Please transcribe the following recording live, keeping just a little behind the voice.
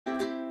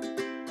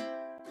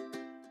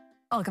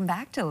Welcome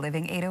back to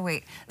Living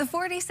 808. The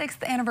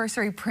 46th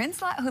anniversary Prince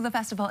Lot Hula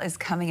Festival is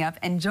coming up,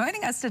 and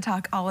joining us to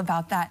talk all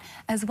about that,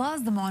 as well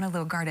as the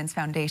Moanalua Gardens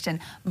Foundation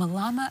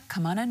Malama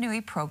Kamana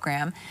Nui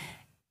program,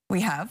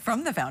 we have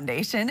from the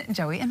foundation,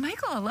 Joey and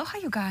Michael. Aloha,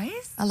 you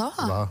guys.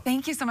 Aloha. Aloha.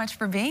 Thank you so much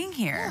for being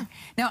here. Yeah.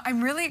 Now,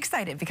 I'm really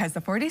excited because the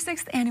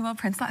 46th annual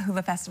Prince Lot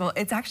Hula Festival,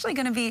 it's actually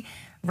going to be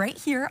right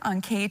here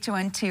on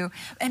KHON2,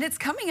 and it's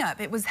coming up.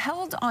 It was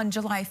held on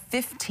July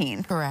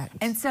 15th. Correct.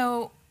 And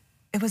so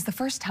it was the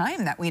first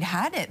time that we'd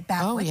had it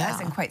back with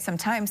us in quite some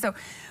time. So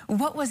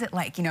what was it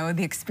like, you know,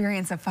 the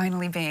experience of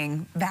finally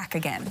being back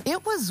again?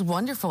 It was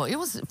wonderful. It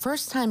was the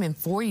first time in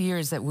 4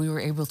 years that we were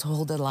able to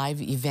hold a live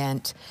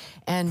event.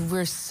 And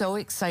we're so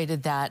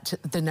excited that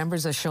the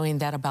numbers are showing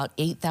that about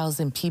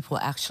 8,000 people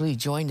actually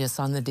joined us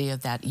on the day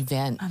of that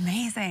event.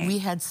 Amazing. We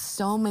had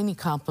so many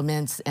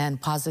compliments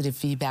and positive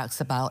feedbacks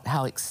about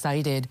how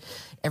excited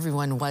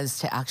everyone was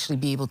to actually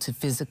be able to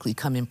physically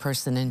come in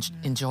person and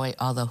enjoy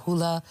all the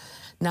hula.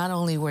 Not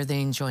only were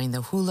they enjoying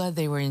the hula,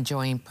 they were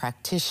enjoying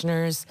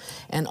practitioners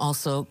and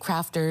also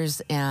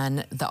crafters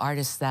and the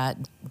artists that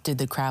did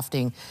the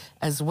crafting,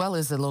 as well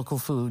as the local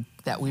food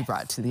that we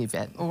brought to the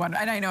event. And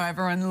I know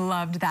everyone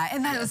loved that.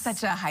 And that was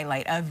such a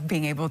highlight of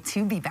being able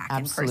to be back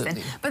in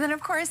person. But then,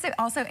 of course, it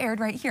also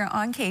aired right here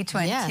on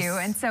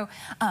KHON2. And so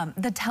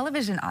the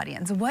television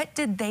audience, what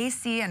did they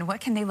see and what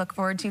can they look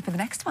forward to for the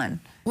next one?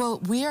 Well,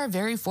 we are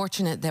very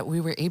fortunate that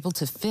we were able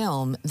to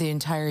film the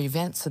entire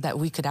event so that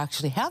we could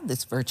actually have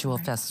this virtual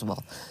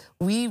festival.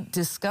 We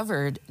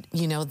discovered,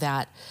 you know,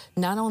 that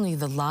not only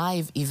the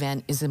live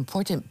event is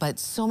important, but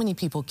so many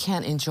people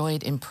can't enjoy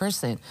it in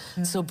person.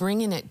 So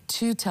bringing it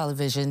to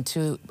television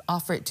to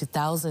offer it to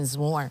thousands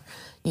more,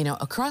 you know,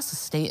 across the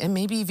state and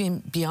maybe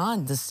even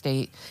beyond the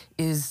state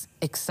is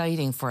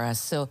exciting for us.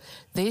 So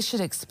they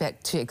should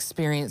expect to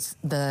experience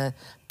the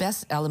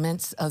best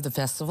elements of the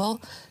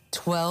festival.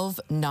 12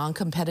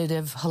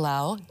 non-competitive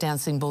halau,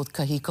 dancing both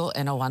kahiko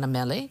and awana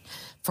mele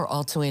for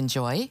all to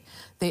enjoy.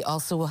 They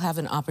also will have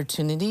an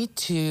opportunity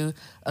to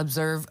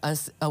observe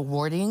us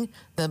awarding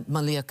the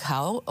Malia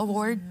Kau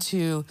Award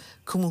to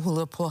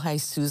Kumuhula Pohai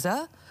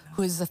Souza,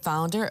 who is the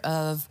founder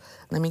of,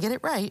 let me get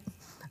it right,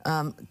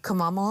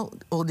 Kamamo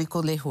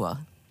Oliko Lehua.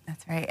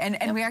 That's right.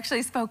 And we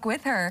actually spoke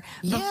with her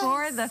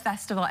before the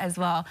festival as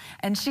well.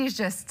 And she's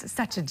just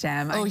such a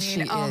gem. I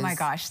mean, oh my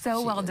gosh,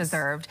 so well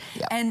deserved.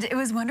 And it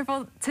was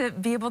wonderful to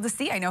be able to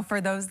see, I know, for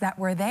those that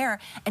were there.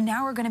 And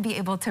now we're going to be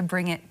able to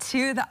bring it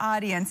to the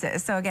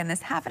audiences. So again,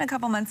 this happened a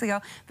couple months ago,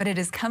 but it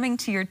is coming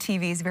to your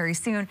TVs very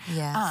soon.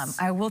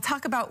 I will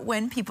talk about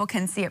when people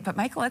can see it. But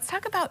Michael, let's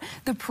talk about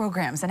the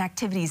programs and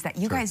activities that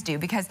you guys do,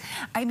 because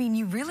I mean,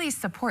 you really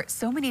support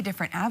so many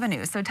different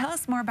avenues. So tell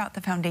us more about the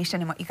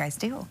foundation and what you guys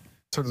do.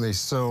 Certainly.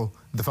 So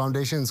the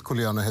foundation's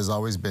kuleana has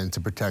always been to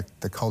protect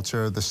the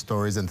culture, the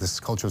stories, and this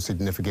cultural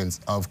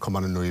significance of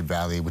Kamana Nui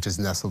Valley, which is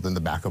nestled in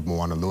the back of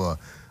Moanalua.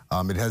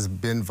 It has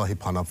been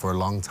Vahipana for a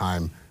long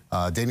time,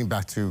 dating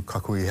back to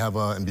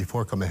Kakuiheva and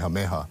before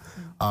Kamehameha.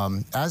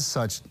 As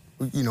such,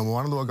 you know,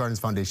 Moanalua Gardens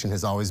Foundation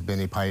has always been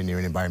a pioneer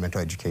in environmental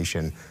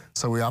education.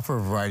 So we offer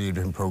a variety of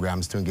different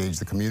programs to engage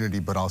the community,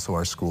 but also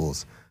our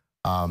schools.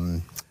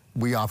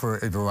 We offer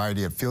a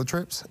variety of field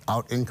trips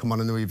out in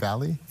Kamana Nui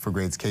Valley for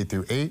grades K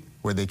through 8,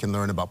 where they can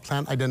learn about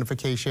plant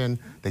identification,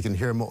 they can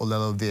hear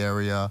mo'olelo of the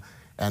area,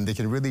 and they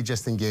can really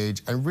just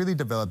engage and really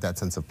develop that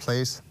sense of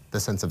place, the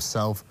sense of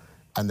self,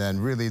 and then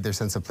really their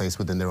sense of place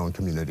within their own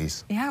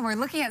communities. Yeah, we're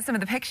looking at some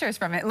of the pictures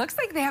from it. It looks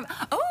like they have,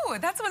 oh,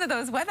 that's one of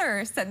those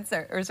weather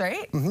sensors,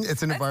 right?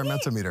 It's an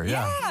environmental meter,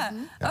 yeah.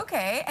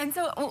 Okay, and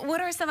so what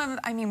are some of,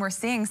 I mean, we're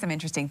seeing some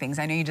interesting things.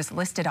 I know you just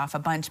listed off a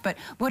bunch, but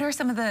what are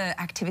some of the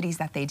activities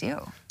that they do?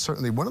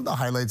 Certainly, one of the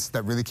highlights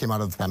that really came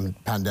out of the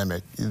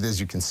pandemic,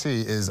 as you can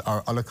see, is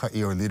our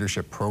Alaka'i, or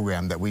leadership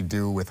program that we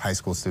do with high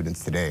school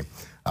students today.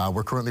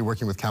 We're currently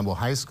working with Campbell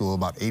High School,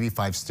 about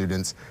 85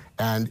 students,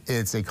 and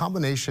it's a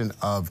combination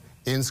of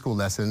in-school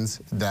lessons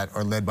that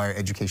are led by our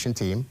education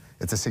team.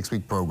 It's a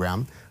 6-week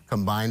program,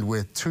 combined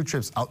with 2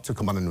 trips out to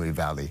Kamana Nui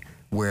Valley,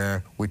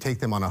 where we take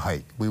them on a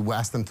hike. We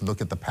ask them to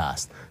look at the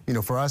past. You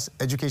know, for us,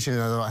 education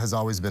has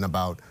always been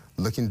about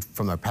looking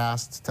from our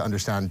past to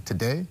understand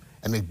today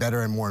and make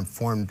better and more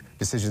informed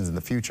decisions in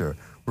the future.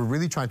 We're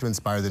really trying to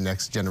inspire the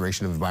next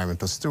generation of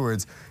environmental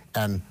stewards,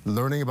 and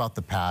learning about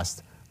the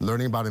past,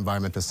 learning about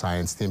environmental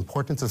science, the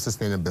importance of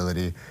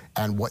sustainability,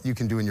 and what you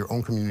can do in your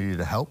own community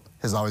to help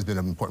has always been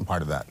an important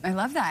part of that. I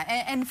love that.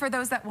 And for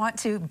those that want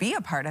to be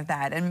a part of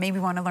that and maybe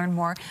want to learn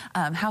more,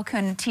 how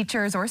can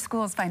teachers or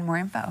schools find more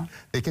info?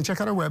 They can check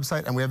out our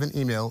website, and we have an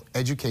email,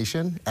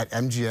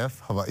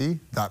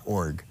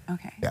 education@mgfhawaii.org.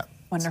 Okay. Yeah.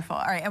 Wonderful.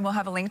 All right, and we'll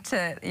have a link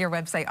to your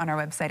website on our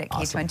website at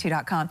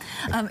KHON2.com.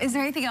 Is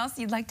there anything else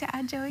you'd like to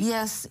add, Joey?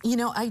 Yes, you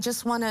know, I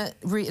just want to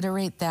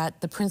reiterate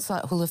that the Prince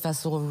Lot Hula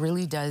Festival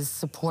really does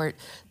support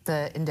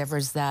the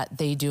endeavors that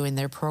they do in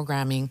their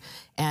programming,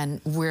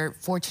 and we're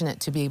fortunate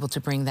to be able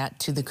to bring that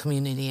to the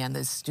community and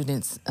the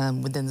students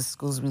within the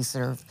schools we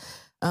serve.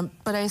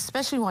 But I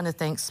especially want to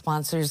thank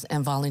sponsors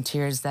and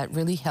volunteers that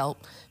really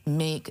help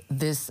make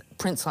this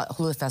Prince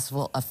Hula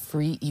Festival a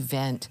free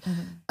event.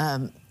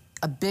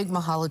 A big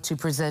mahalo to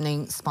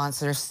presenting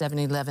sponsor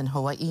 7-Eleven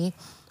Hawaii,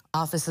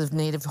 Office of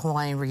Native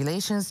Hawaiian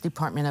Relations,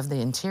 Department of the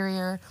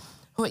Interior,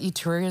 Hawaii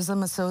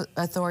Tourism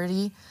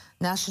Authority,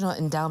 National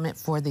Endowment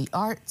for the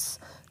Arts,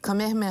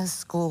 Kamehameha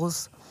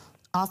Schools,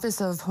 Office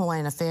of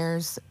Hawaiian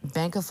Affairs,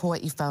 Bank of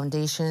Hawaii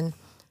Foundation,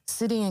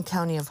 City and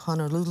County of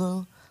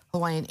Honolulu,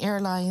 Hawaiian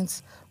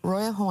Airlines,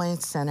 Royal Hawaiian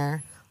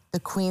Center, the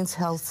Queen's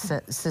Health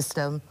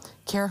System,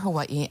 Care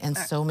Hawaii, and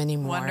so many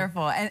more.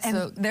 Wonderful.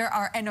 And there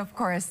are, and of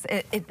course,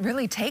 it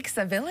really takes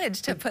a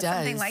village to put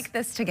something like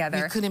this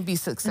together. We couldn't be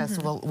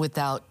successful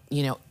without,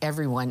 you know,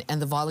 everyone,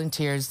 and the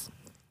volunteers.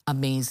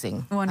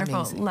 Amazing. Wonderful.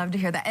 Amazing. Love to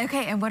hear that.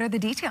 Okay, and what are the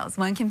details?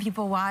 When can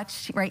people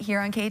watch right here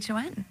on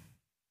KHON?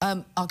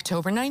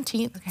 October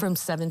 19th from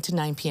 7 to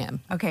 9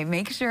 p.m. Okay,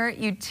 make sure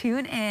you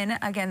tune in.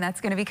 Again,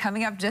 that's going to be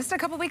coming up just a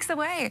couple weeks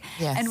away.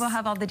 Yes. And we'll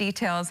have all the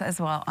details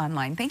as well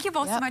online. Thank you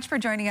both so much for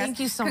joining us.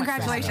 Thank you so much.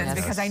 Congratulations,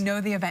 because I know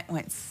the event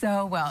went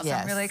so well. So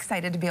I'm really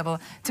excited to be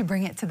able to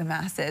bring it to the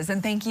masses.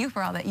 And thank you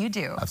for all that you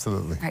do.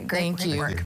 Absolutely. All right, great work.